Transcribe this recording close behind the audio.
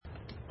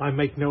I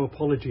make no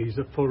apologies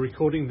for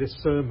recording this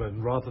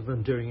sermon rather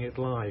than doing it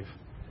live.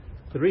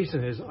 The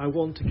reason is I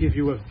want to give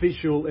you a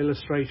visual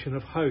illustration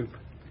of hope,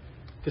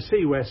 to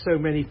see where so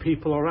many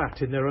people are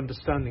at in their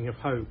understanding of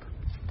hope.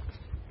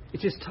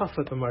 It is tough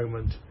at the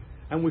moment,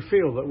 and we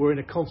feel that we're in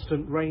a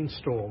constant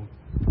rainstorm.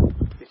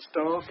 It's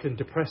dark and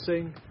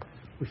depressing.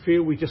 We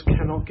feel we just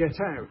cannot get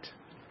out.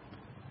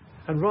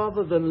 And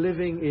rather than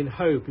living in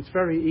hope, it's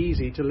very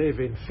easy to live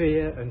in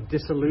fear and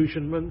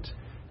disillusionment,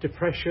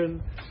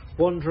 depression,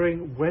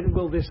 wondering, when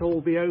will this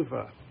all be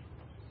over?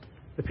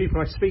 The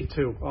people I speak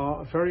to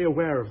are very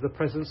aware of the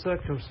present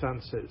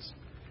circumstances.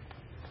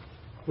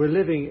 We're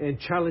living in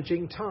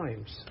challenging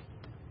times.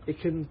 It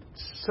can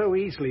so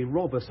easily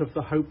rob us of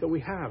the hope that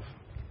we have.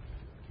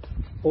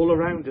 All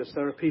around us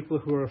there are people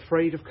who are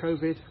afraid of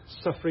COVID,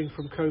 suffering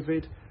from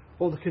COVID,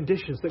 all the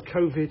conditions that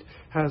COVID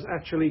has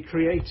actually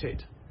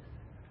created.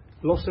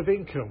 Loss of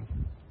income,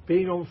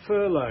 being on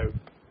furlough,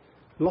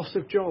 loss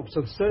of jobs,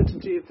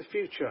 uncertainty of the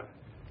future.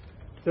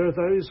 There are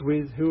those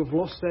who have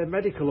lost their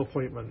medical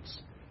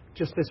appointments.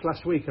 Just this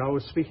last week I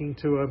was speaking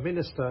to a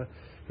minister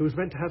who was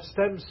meant to have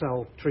stem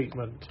cell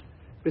treatment.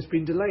 It's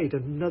been delayed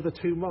another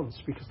 2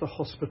 months because the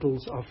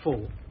hospitals are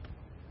full.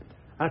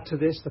 Add to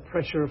this the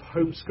pressure of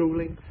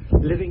homeschooling,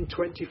 living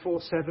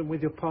 24/7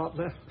 with your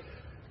partner.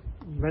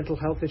 Mental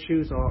health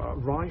issues are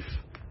rife.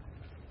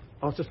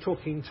 I was just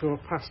talking to a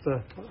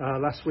pastor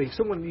last week,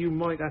 someone you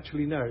might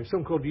actually know,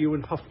 someone called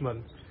Ewan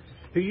Huffman,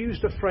 who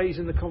used a phrase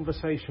in the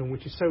conversation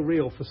which is so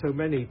real for so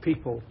many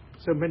people,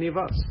 so many of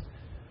us.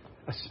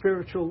 A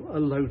spiritual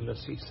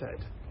aloneness, he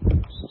said.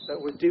 That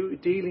we're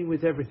dealing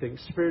with everything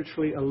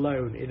spiritually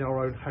alone in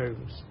our own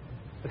homes.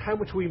 And how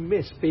much we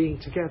miss being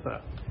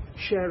together,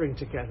 sharing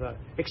together,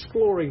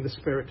 exploring the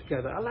Spirit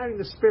together, allowing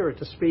the Spirit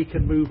to speak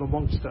and move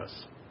amongst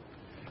us.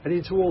 And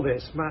into all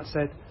this, Matt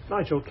said,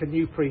 Nigel, can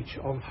you preach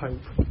on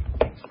hope?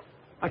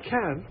 I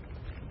can,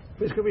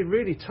 but it's going to be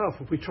really tough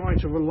if we try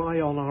to rely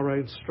on our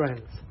own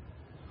strength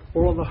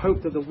or on the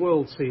hope that the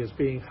world sees as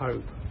being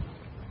hope.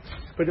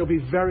 But it'll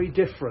be very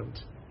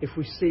different if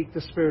we seek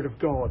the Spirit of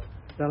God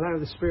and allow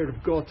the Spirit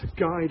of God to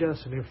guide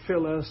us and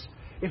infill us,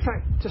 in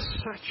fact, to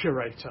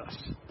saturate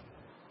us.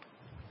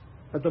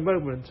 At the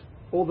moment,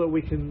 all that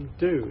we can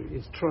do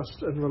is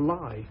trust and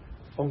rely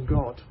on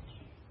God.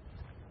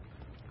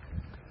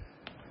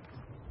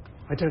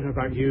 I don't know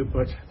about you,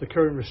 but the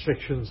current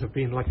restrictions have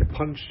been like a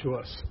punch to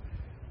us.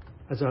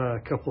 As a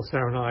couple,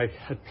 Sarah and I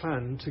had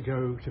planned to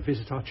go to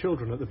visit our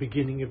children at the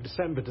beginning of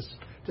December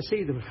to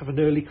see them, have an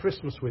early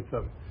Christmas with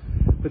them.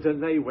 But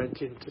then they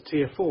went into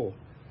Tier 4.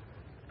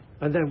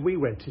 And then we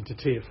went into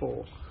Tier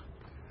 4.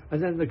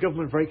 And then the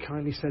government very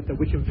kindly said that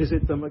we can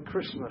visit them at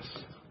Christmas.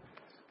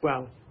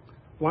 Well,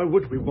 why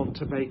would we want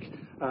to make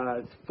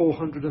a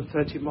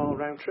 430-mile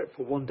round trip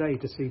for one day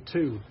to see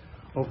 2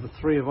 of the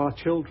 3 of our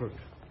children?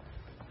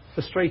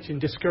 Frustrated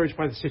and discouraged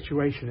by the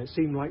situation, it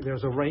seemed like there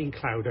was a rain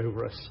cloud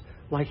over us,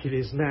 like it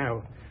is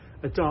now,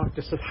 a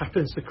darkness that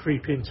happens to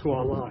creep into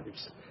our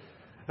lives,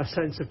 a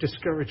sense of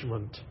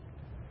discouragement.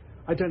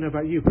 I don't know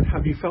about you, but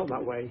have you felt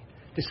that way?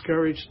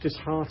 Discouraged,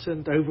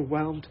 disheartened,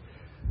 overwhelmed,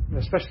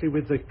 especially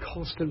with the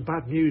constant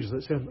bad news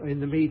that's in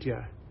the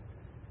media.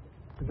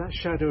 And that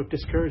shadow of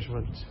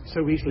discouragement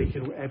so easily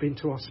can ebb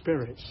into our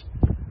spirits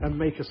and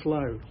make us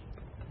low.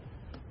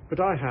 But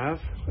I have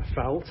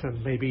felt,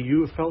 and maybe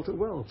you have felt it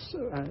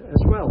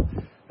as well,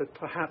 that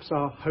perhaps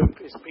our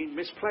hope is being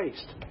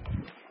misplaced.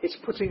 It's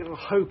putting our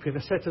hope in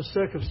a set of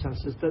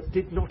circumstances that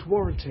did not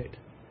warrant it.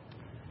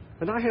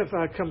 And I have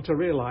come to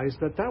realise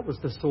that that was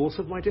the source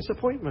of my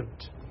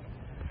disappointment.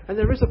 And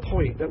there is a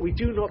point that we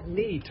do not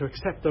need to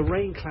accept the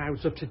rain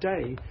clouds of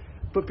today,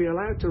 but be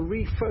allowed to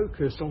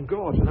refocus on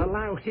God and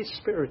allow His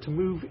Spirit to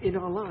move in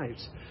our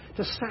lives,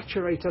 to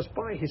saturate us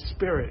by His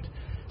Spirit,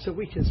 so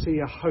we can see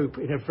a hope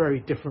in a very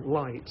different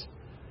light,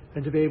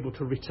 and to be able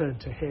to return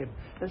to Him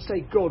and say,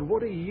 God,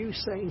 what are you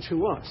saying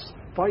to us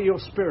by your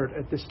Spirit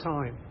at this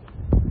time?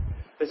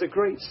 There's a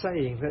great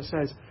saying that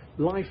says,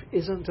 life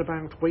isn't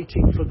about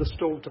waiting for the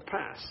storm to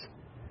pass.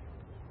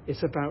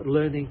 It's about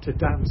learning to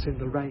dance in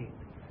the rain.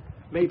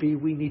 Maybe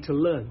we need to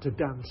learn to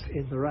dance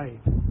in the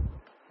rain.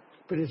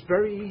 But it's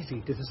very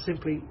easy to just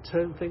simply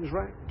turn things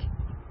round.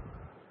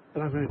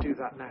 And I'm going to do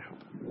that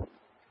now.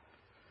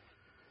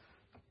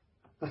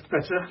 That's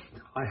better.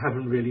 I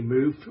haven't really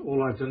moved.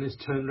 All I've done is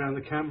turn around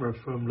the camera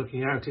from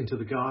looking out into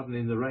the garden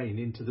in the rain,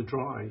 into the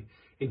dry,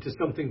 into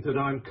something that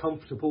I'm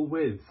comfortable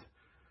with.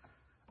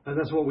 And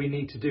that's what we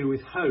need to do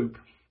with hope.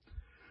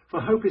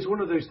 For hope is one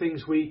of those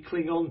things we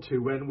cling on to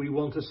when we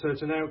want a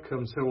certain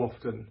outcome so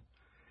often.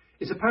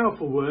 It's a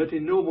powerful word.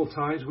 In normal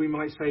times we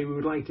might say we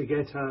would like to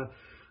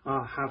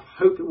have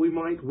hope that we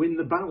might win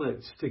the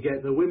ballot to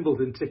get the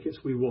Wimbledon tickets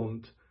we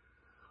want.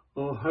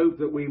 Or hope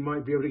that we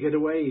might be able to get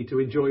away to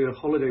enjoy a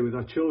holiday with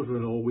our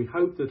children, or we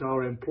hope that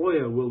our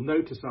employer will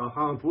notice our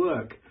hard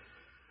work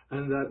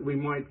and that we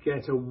might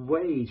get a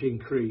wage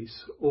increase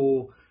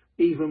or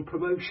even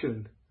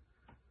promotion.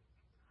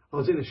 I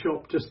was in a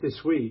shop just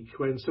this week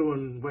when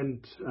someone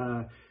went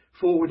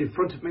forward in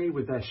front of me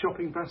with their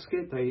shopping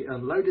basket. They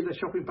unloaded their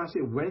shopping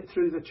basket, went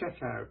through the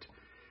checkout,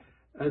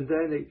 And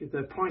then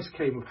the price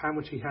came of how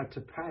much he had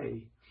to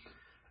pay.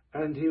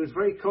 And he was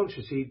very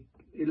conscious.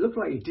 It looked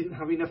like he didn't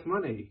have enough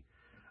money.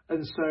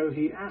 And so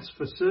he asked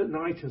for certain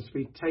items to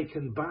be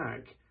taken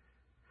back.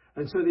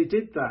 And so they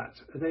did that.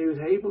 And they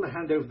were able to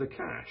hand over the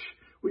cash,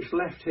 which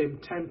left him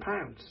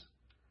 £10.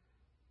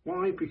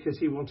 Why? Because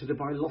he wanted to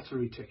buy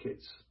lottery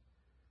tickets.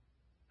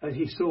 And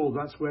he saw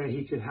that's where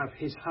he could have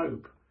his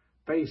hope,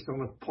 based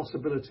on a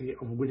possibility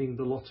of winning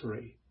the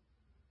lottery.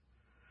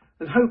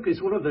 And hope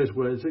is one of those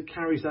words that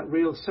carries that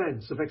real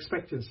sense of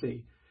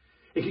expectancy.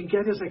 It can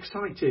get us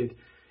excited.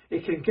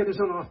 It can get us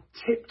on our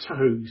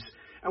tiptoes,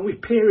 and we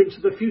peer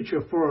into the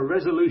future for a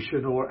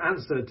resolution or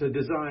answer to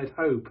desired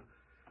hope,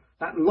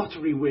 that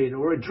lottery win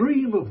or a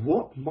dream of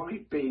what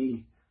might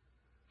be.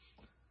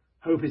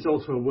 Hope is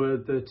also a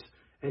word that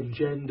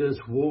engenders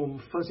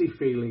warm, fuzzy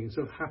feelings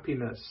of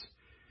happiness.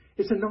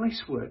 It's a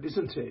nice word,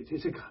 isn't it?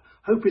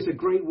 Hope is a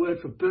great word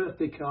for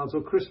birthday cards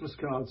or Christmas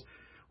cards.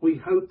 We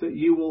hope that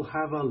you will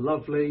have a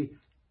lovely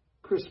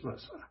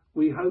Christmas.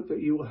 We hope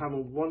that you will have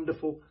a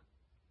wonderful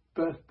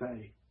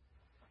birthday.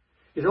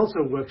 It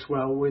also works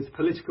well with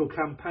political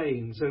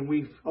campaigns, and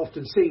we've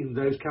often seen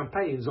those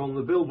campaigns on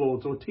the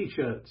billboards or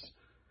T-shirts.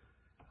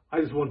 I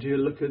just want you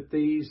to look at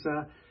these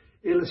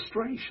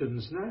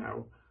illustrations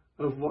now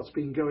of what's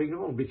been going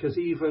on, because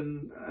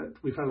even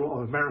we've had a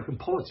lot of American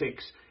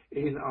politics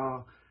in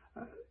our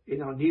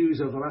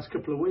news over the last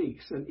couple of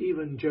weeks, and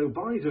even Joe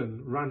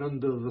Biden ran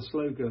under the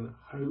slogan,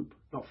 hope,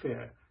 not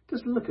fear.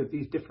 Just look at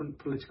these different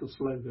political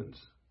slogans.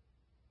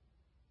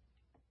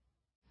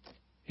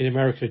 In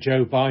America,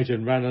 Joe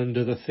Biden ran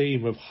under the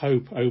theme of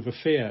hope over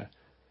fear.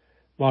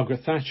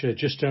 Margaret Thatcher,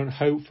 just don't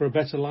hope for a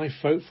better life,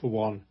 vote for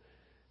one.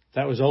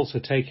 That was also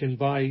taken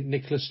by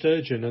Nicola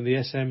Sturgeon and the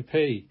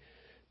SNP.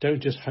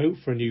 Don't just hope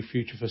for a new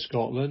future for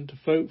Scotland,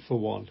 vote for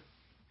one.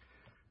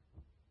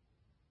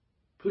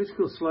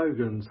 Political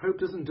slogans, hope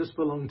doesn't just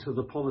belong to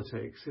the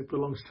politics, it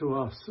belongs to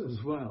us as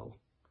well.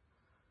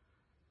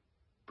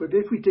 But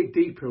if we dig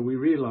deeper, we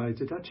realise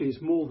that actually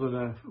it's more than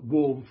a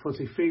warm,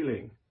 fuzzy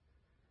feeling.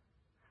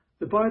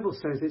 The Bible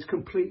says it's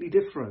completely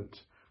different.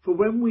 For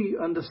when we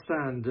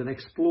understand and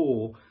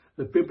explore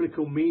the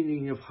biblical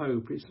meaning of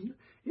hope, is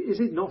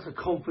it not a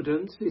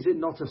confidence? Is it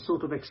not a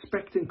sort of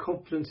expectant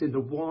confidence in the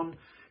one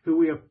who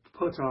we have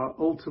put our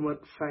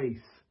ultimate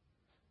faith?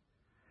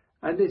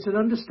 And it's an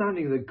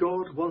understanding that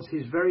God wants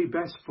his very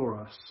best for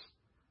us.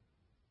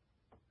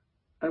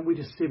 And we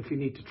just simply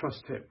need to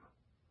trust him.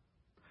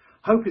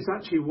 Hope is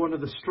actually one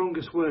of the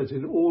strongest words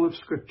in all of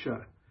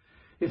Scripture.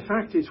 In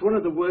fact, it's one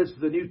of the words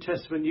the New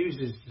Testament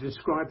uses to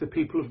describe the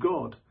people of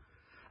God.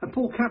 And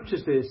Paul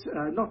captures this,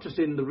 not just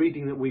in the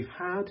reading that we've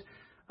had,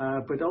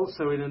 but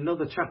also in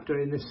another chapter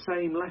in this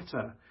same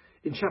letter,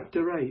 in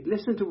chapter 8.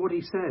 Listen to what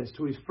he says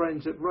to his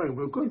friends at Rome.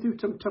 We're going through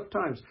some tough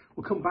times.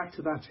 We'll come back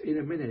to that in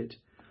a minute.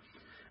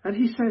 And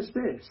he says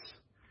this,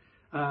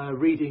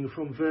 reading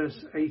from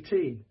verse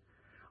 18.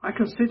 I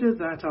consider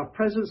that our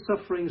present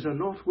sufferings are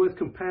not worth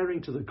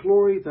comparing to the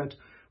glory that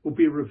will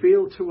be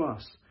revealed to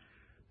us.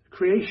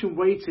 Creation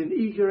waits in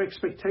eager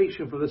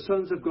expectation for the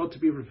sons of God to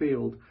be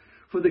revealed.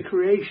 For the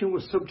creation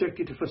was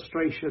subjected to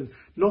frustration,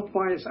 not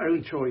by its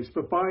own choice,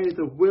 but by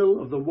the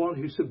will of the one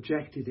who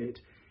subjected it,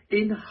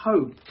 in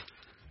hope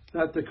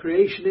that the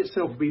creation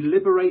itself will be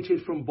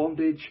liberated from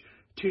bondage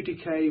to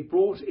decay,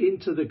 brought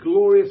into the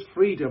glorious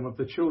freedom of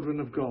the children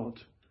of God.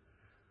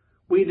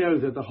 We know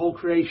that the whole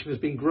creation has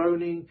been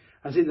groaning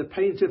as in the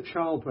pains of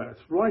childbirth,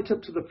 right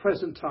up to the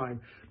present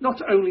time.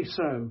 Not only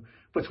so,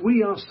 but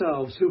we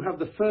ourselves, who have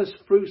the first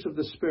fruits of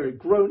the Spirit,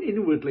 groan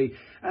inwardly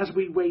as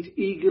we wait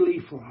eagerly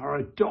for our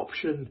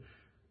adoption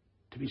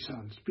to be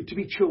sons, to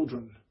be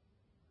children,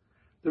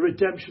 the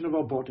redemption of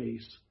our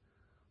bodies.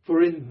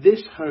 For in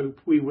this hope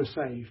we were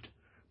saved.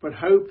 But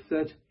hope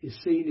that is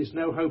seen is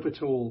no hope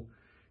at all.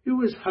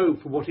 Who has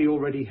hope for what he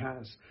already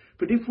has?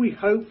 But if we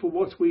hope for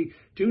what we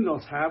do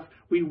not have,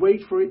 we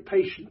wait for it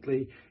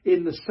patiently.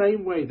 In the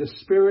same way, the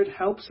Spirit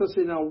helps us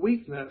in our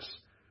weakness.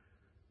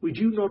 We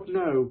do not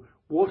know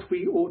what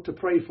we ought to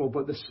pray for,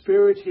 but the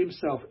Spirit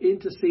himself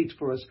intercedes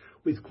for us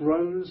with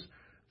groans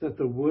that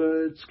the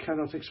words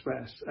cannot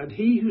express. And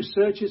he who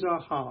searches our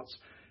hearts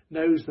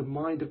knows the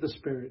mind of the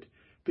Spirit,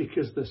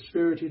 because the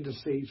Spirit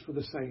intercedes for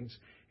the saints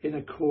in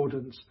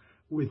accordance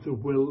with the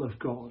will of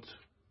God.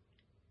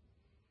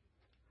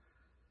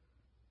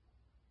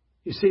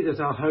 You see that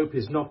our hope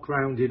is not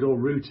grounded or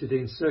rooted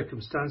in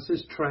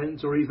circumstances,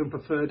 trends, or even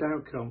preferred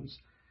outcomes.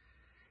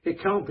 It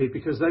can't be,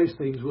 because those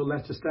things will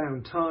let us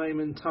down time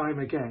and time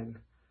again.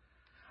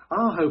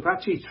 Our hope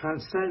actually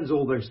transcends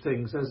all those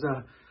things, as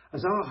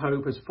our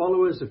hope as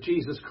followers of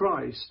Jesus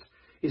Christ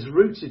is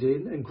rooted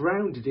in and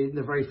grounded in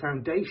the very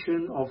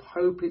foundation of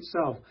hope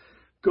itself,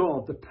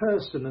 God, the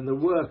person and the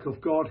work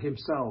of God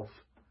himself.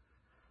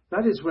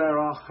 That is where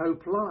our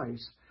hope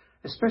lies.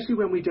 Especially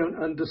when we don't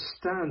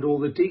understand all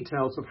the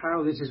details of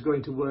how this is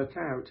going to work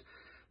out.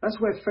 That's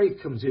where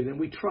faith comes in, and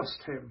we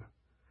trust him.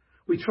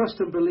 We trust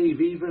and believe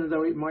even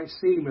though it might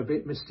seem a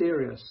bit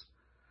mysterious.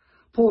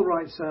 Paul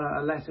writes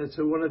a letter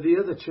to one of the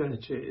other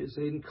churches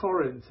in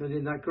Corinth, and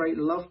in that great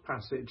love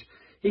passage,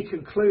 he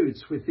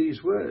concludes with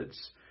these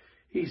words.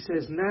 He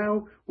says,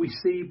 "Now we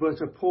see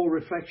but a poor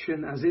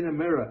reflection as in a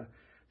mirror.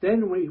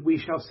 Then we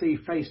shall see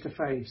face to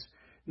face.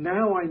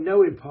 Now I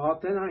know in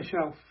part, then I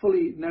shall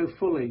know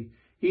fully,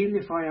 even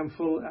if I am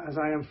as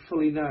I am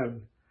fully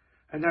known.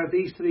 And now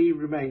these three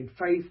remain,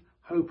 faith,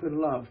 hope and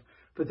love.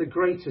 But the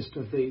greatest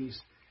of these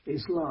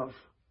is love."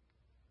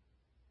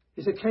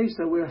 It's a case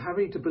that we're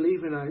having to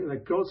believe in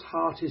that God's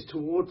heart is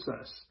towards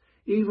us,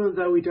 even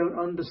though we don't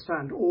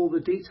understand all the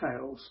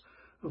details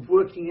of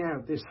working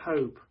out this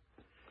hope.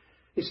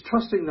 It's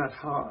trusting that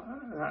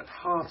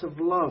heart of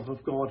love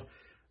of God,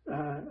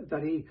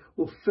 that he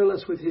will fill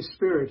us with his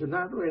Spirit, and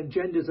that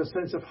engenders a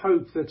sense of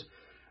hope that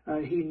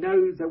we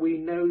know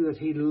that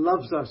he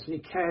loves us and he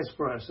cares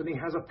for us and he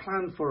has a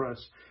plan for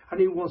us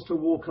and he wants to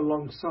walk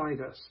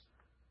alongside us.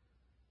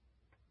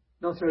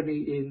 Not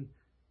only in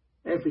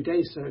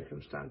everyday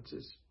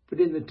circumstances, but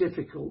in the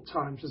difficult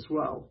times as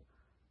well,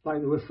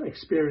 like we're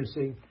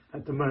experiencing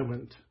at the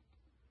moment.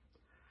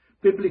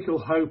 Biblical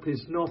hope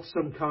is not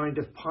some kind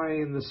of pie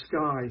in the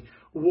sky,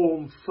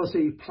 warm,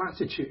 fuzzy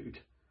platitude.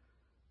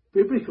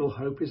 Biblical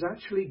hope is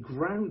actually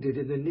grounded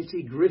in the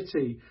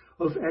nitty-gritty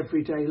of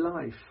everyday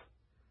life.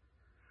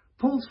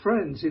 Paul's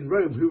friends in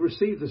Rome who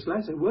received this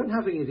letter weren't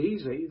having it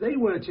easy. They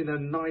weren't in a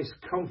nice,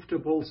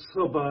 comfortable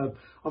suburb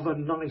of a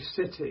nice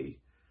city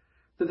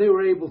that they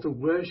were able to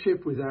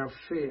worship without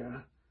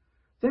fear.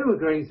 They were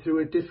going through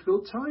a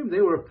difficult time.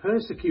 They were a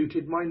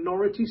persecuted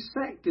minority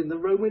sect in the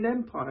Roman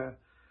Empire.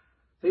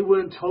 They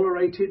weren't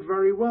tolerated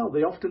very well.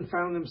 They often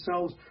found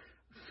themselves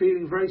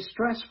feeling very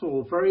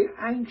stressful, very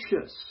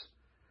anxious.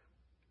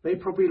 They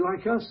probably,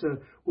 like us,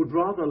 would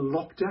rather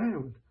lock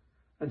down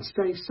and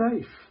stay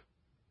safe.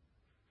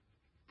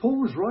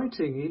 Paul was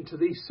writing into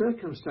these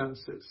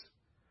circumstances.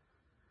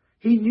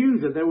 He knew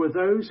that there were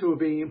those who were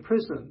being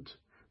imprisoned,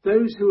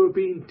 those who were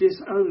being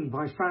disowned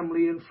by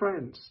family and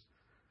friends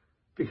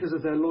because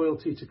of their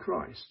loyalty to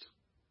Christ.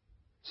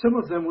 Some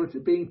of them were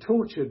being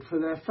tortured for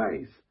their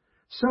faith,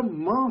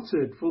 some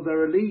martyred for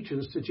their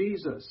allegiance to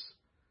Jesus.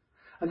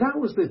 And that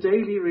was the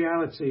daily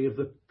reality of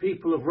the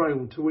people of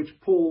Rome to which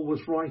Paul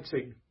was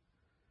writing.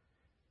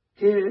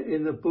 Here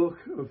in the book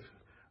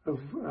of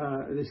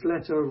this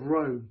letter of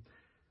Rome.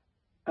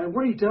 And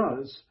what he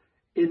does,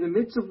 in the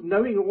midst of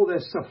knowing all their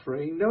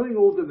suffering, knowing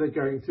all that they're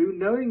going through,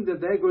 knowing that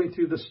they're going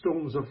through the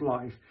storms of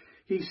life,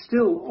 he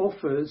still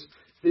offers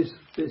this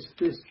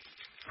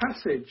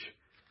passage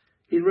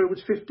in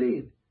Romans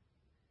 15.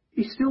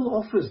 He still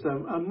offers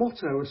them a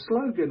motto, a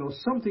slogan, or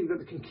something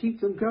that can keep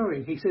them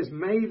going. He says,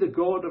 "May the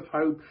God of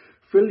hope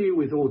fill you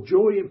with all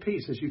joy and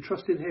peace as you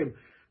trust in him,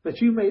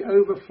 that you may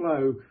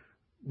overflow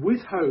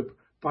with hope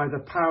by the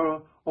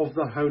power of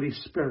the Holy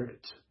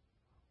Spirit."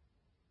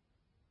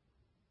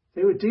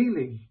 They were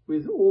dealing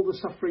with all the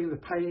suffering, the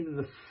pain and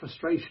the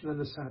frustration and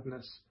the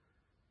sadness.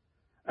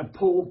 And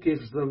Paul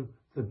gives them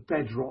the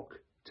bedrock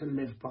to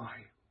live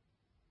by.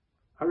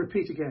 I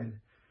repeat again,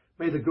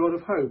 may the God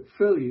of hope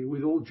fill you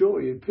with all joy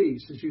and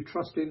peace as you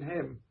trust in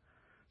him,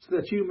 so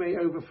that you may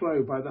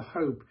overflow by the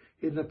hope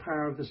in the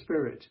power of the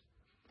Spirit.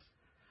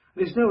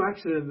 And it's no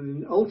accident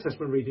in the Old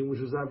Testament reading, which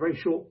was that very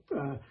short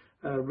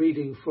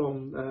reading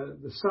from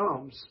the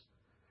Psalms.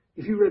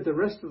 If you read the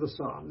rest of the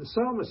psalm, the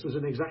psalmist was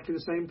in exactly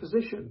the same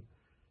position,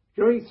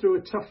 going through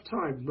a tough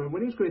time.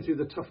 When he was going through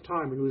the tough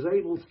time, he was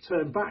able to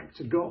turn back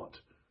to God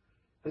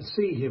and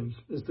see him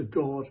as the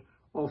God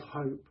of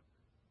hope.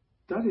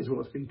 That is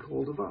what's been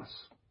called of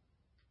us.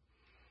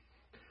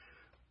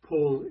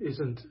 Paul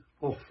isn't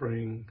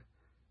offering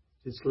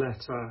this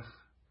letter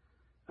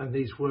and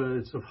these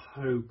words of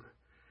hope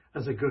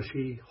as a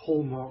gushy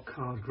Hallmark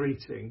card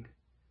greeting.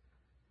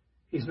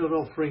 He's not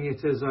offering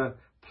it as a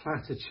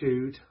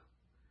platitude.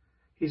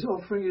 He's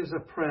offering it as a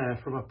prayer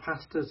from a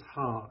pastor's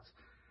heart,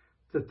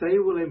 that they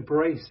will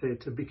embrace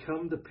it to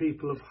become the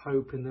people of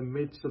hope in the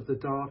midst of the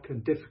dark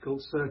and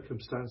difficult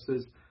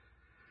circumstances,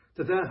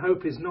 that their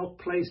hope is not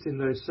placed in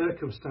those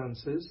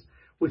circumstances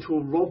which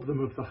will rob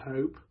them of the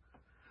hope,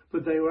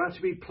 but they will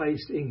actually be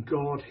placed in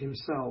God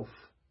himself.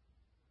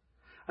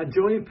 And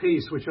joy and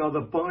peace, which are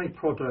the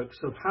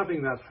byproducts of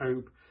having that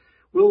hope,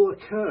 will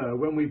occur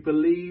when we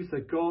believe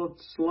that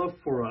God's love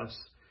for us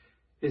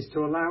is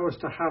to allow us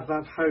to have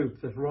that hope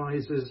that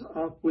rises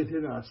up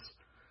within us,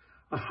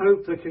 a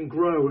hope that can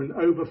grow and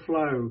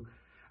overflow.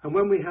 And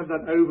when we have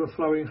that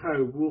overflowing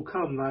hope, will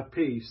come that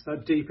peace,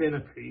 that deep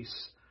inner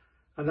peace,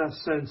 and that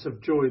sense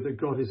of joy that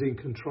God is in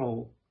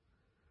control.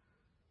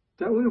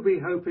 That we'll be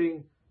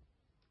hoping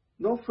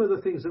not for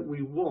the things that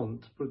we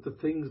want, but the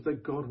things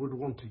that God would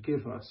want to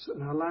give us,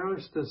 and allow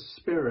us the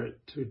Spirit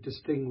to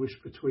distinguish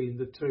between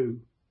the two.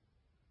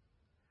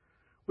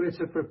 We're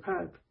to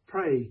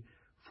pray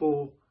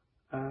for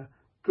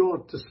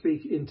God to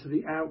speak into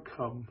the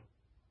outcome.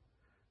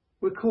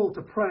 We're called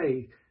to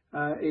pray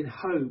in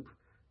hope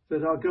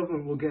that our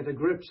government will get a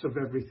grip of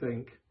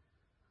everything.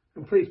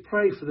 And please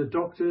pray for the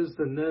doctors,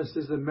 the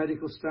nurses, the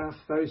medical staff,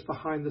 those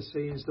behind the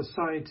scenes, the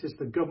scientists,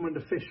 the government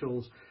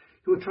officials.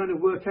 who are trying to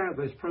work out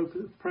those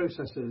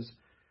processes.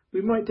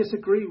 We might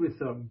disagree with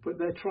them, but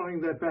they're trying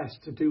their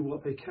best to do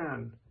what they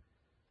can.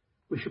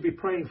 We should be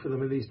praying for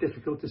them in these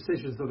difficult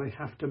decisions that they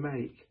have to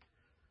make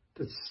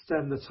to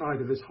stem the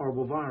tide of this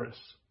horrible virus.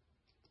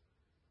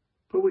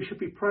 But we should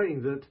be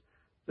praying that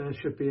there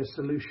should be a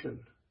solution.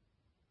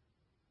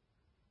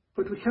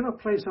 But we cannot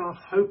place our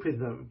hope in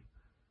them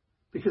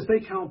because they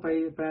can't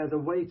bear the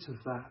weight of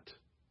that.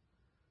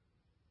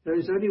 There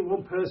is only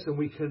one person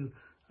we can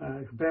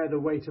bear the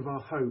weight of our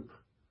hope,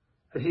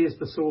 and he is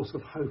the source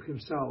of hope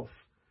himself.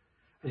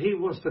 And he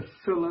wants to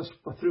fill us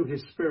through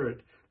his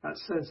Spirit, that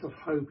sense of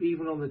hope,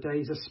 even on the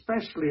days,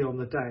 especially on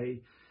the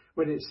day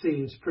when it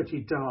seems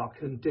pretty dark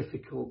and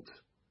difficult.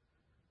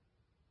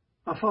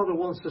 Our Father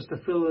wants us to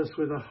fill us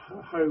with a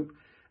hope,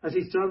 as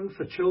he's done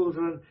for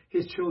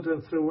his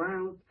children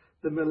throughout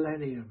the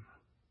millennium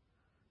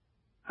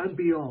and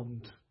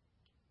beyond.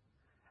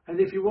 And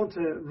if you want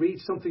to read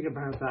something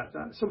about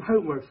that, some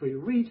homework for you,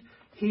 read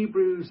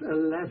Hebrews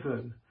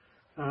 11.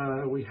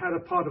 We had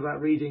a part of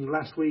that reading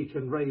last week,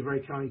 and Ray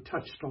very kindly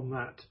touched on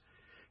that.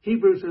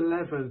 Hebrews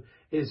 11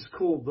 is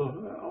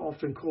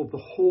often called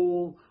the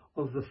Hall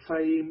of the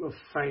Fame of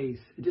Faith.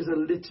 It is a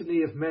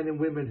litany of men and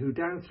women who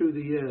down through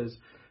the years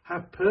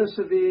have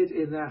persevered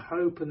in their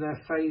hope and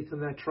their faith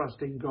and their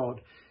trust in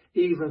God,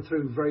 even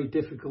through very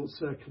difficult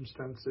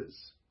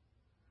circumstances.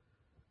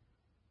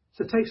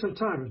 So take some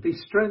time and be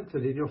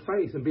strengthened in your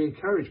faith and be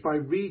encouraged by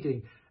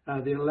reading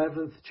the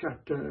 11th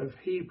chapter of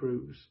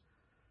Hebrews.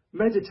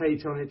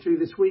 Meditate on it through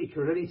this week,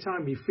 or at any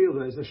time you feel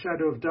there's a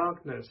shadow of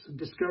darkness,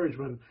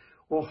 discouragement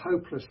or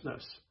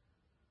hopelessness.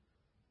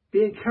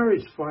 Be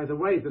encouraged by the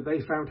way that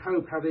they found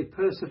hope, how they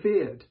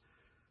persevered,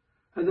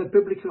 and that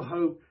biblical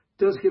hope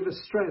does give us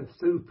strength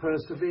to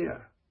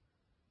persevere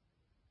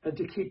and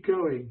to keep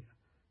going,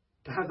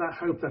 to have that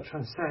hope that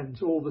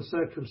transcends all the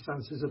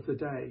circumstances of the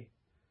day.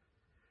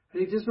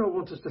 And he does not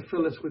want us to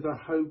fill us with a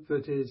hope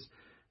that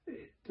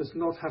does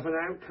not have an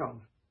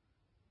outcome.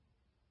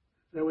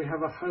 That we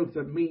have a hope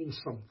that means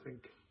something.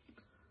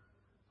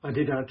 I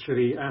did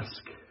actually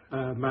ask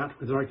Matt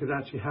whether I could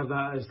actually have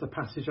that as the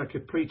passage I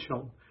could preach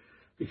on,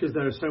 because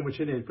there is so much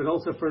in it, but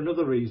also for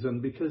another reason,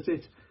 because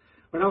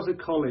when I was at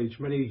college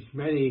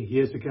many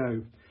years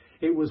ago,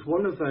 it was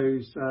one of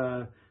those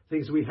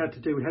things we had to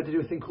do. We had to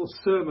do a thing called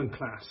sermon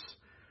class.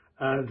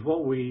 And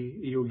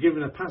you were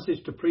given a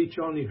passage to preach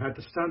on, you had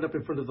to stand up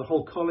in front of the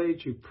whole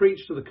college, you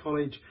preached to the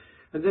college,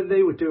 and then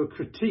they would do a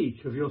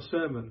critique of your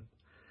sermon.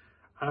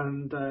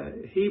 And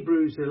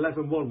Hebrews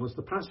 11:1 was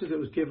the passage that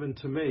was given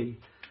to me.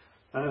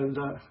 And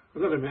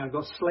I've got to admit, I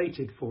got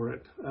slated for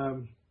it.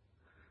 And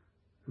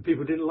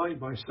people didn't like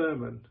my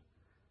sermon.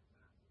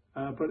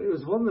 But it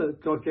was one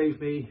that God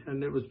gave me,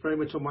 and it was very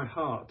much on my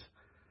heart.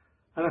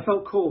 And I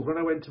felt called when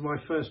I went to my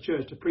first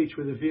church to preach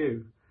with a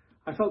view.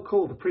 I felt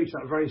called to preach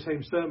that very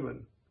same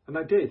sermon. And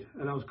I did.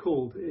 And I was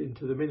called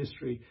into the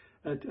ministry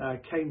at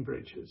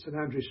Cambridge, at St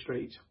Andrew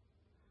Street.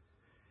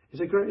 It's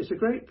a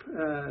great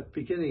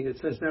beginning. It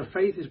says, now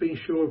faith is being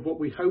sure of what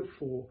we hope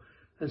for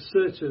and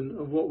certain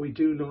of what we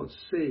do not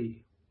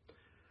see.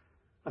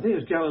 I think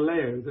it was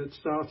Galileo that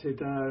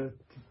started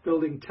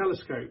building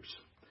telescopes.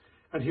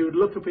 And he would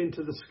look up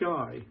into the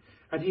sky.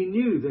 And he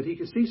knew that he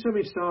could see so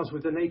many stars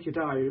with the naked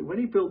eye. When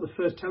he built the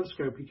first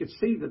telescope, he could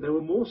see that there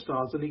were more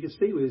stars than he could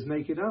see with his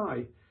naked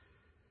eye.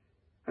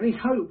 And he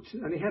hoped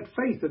and he had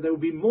faith that there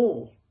would be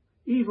more,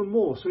 even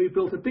more. So he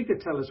built a bigger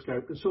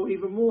telescope and saw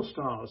even more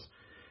stars.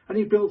 And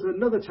he built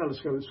another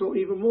telescope and saw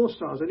even more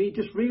stars. And he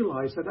just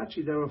realized that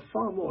actually there were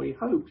far more. He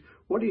hoped.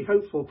 What he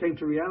hoped for came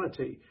to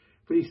reality.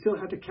 But he still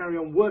had to carry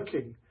on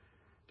working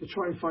to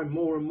try and find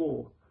more and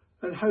more.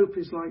 And hope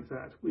is like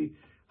that.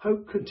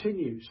 Hope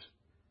continues.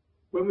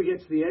 When we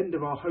get to the end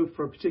of our hope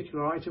for a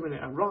particular item and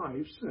it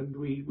arrives and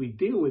we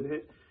deal with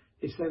it,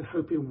 it's then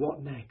hoping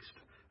what next.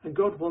 And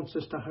God wants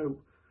us to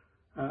hope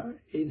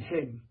in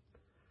him.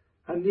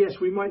 And yes,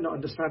 we might not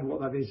understand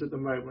what that is at the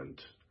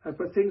moment,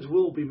 but things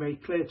will be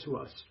made clear to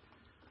us.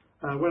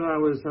 When I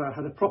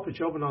had a proper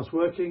job and I was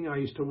working, I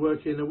used to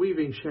work in a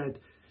weaving shed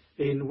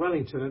in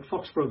Wellington at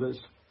Fox Brothers.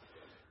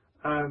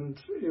 And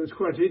it was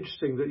quite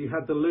interesting that you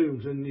had the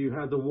looms and you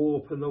had the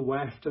warp and the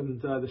weft and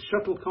the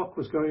shuttlecock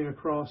was going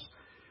across.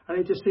 And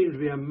it just seemed to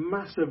be a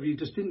massive, you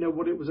just didn't know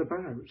what it was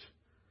about.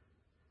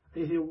 And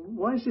you think,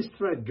 why is this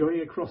thread going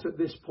across at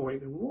this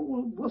point? And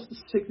what's the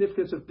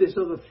significance of this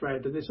other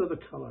thread and this other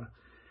colour?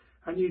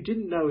 And you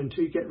didn't know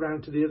until you get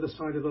round to the other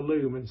side of the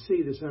loom and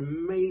see this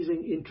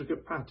amazing,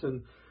 intricate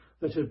pattern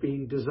that had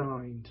been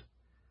designed.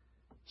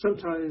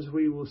 Sometimes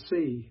we will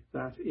see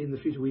that in the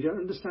future. We don't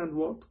understand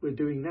what we're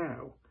doing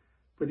now,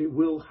 but it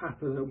will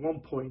happen at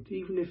one point,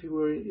 even if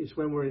it's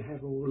when we're in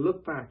heaven. We'll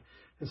look back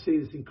and see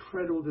this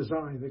incredible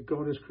design that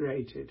God has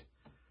created.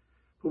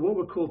 But what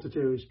we're called to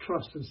do is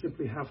trust and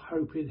simply have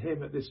hope in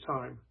him at this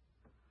time.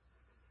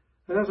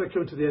 And as I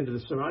come to the end of the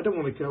sermon, I don't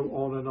want to go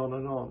on and on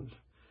and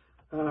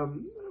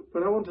on.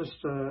 But I want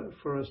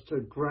for us to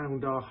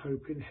ground our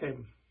hope in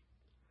him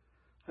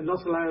and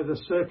not allow the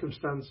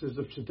circumstances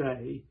of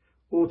today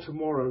or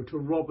tomorrow to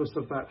rob us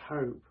of that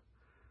hope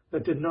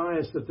that deny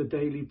us of the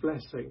daily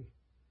blessing.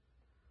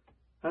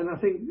 And I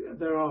think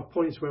there are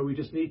points where we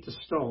just need to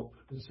stop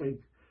and say,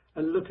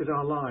 and look at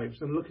our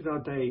lives and look at our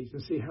days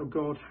and see how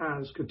God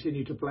has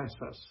continued to bless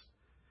us.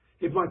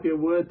 It might be a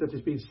word that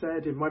has been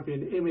said, it might be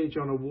an image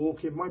on a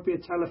walk, it might be a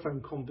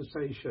telephone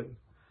conversation.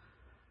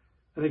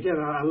 And again,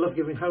 I love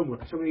giving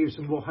homework, so I'm going to give you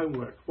some more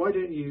homework. Why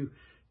don't you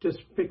just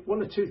pick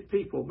 1 or 2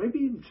 people, maybe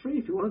even 3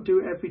 if you want to do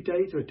it every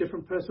day to a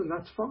different person,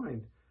 that's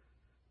fine.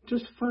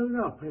 Just phone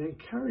up and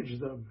encourage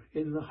them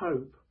in the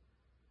hope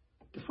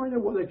to find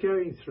out what they're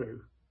going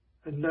through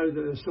and know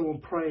that there's someone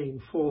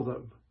praying for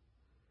them.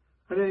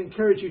 And I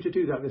encourage you to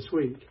do that this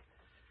week,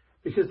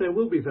 because there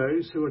will be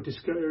those who are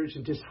discouraged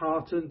and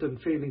disheartened and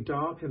feeling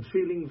dark and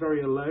feeling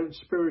very alone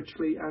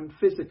spiritually and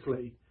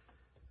physically.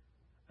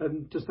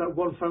 And just that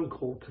one phone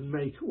call can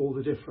make all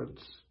the difference.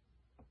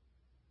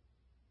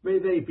 May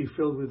they be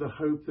filled with the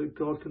hope that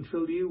God can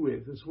fill you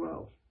with as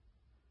well.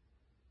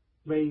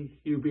 May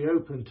you be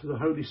open to the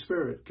Holy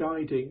Spirit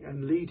guiding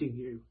and leading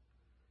you.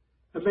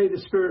 And may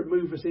the Spirit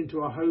move us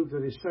into a hope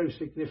that is so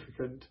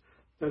significant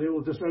that it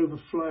will just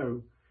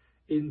overflow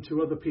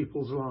into other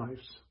people's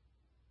lives.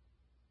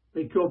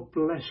 May God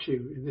bless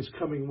you in this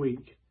coming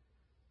week,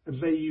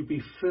 and may you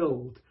be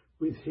filled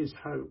with his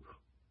hope.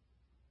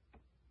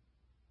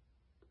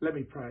 Let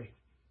me pray.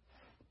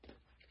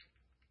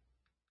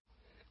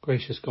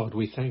 Gracious God,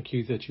 we thank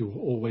you that you are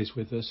always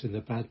with us in the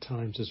bad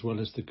times as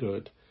well as the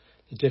good,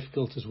 the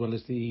difficult as well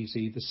as the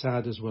easy, the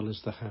sad as well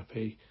as the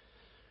happy.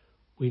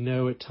 We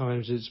know at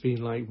times it's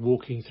been like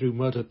walking through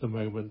mud at the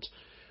moment,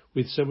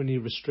 with so many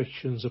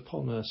restrictions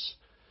upon us.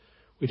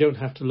 We don't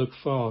have to look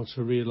far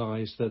to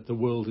realise that the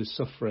world is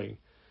suffering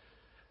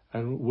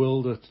and the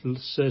world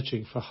is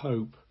searching for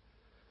hope.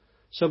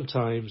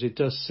 Sometimes it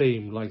does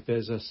seem like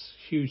there's a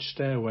huge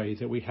stairway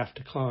that we have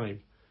to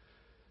climb,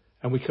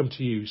 and we come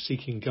to you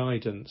seeking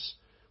guidance.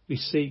 We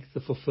seek the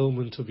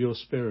fulfilment of your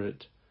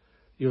Spirit.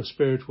 Your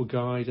Spirit will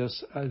guide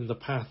us in the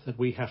path that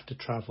we have to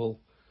travel.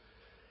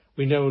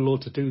 We know,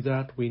 Lord, to do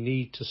that we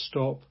need to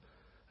stop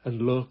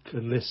and look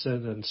and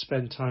listen and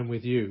spend time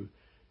with you,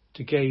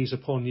 to gaze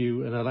upon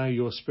you and allow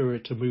your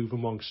Spirit to move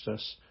amongst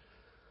us.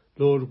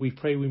 Lord, we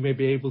pray we may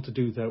be able to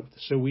do that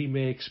so we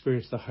may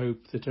experience the hope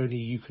that only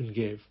you can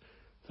give,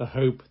 the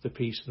hope, the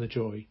peace and the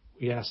joy.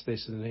 We ask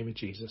this in the name of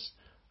Jesus.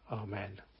 Amen.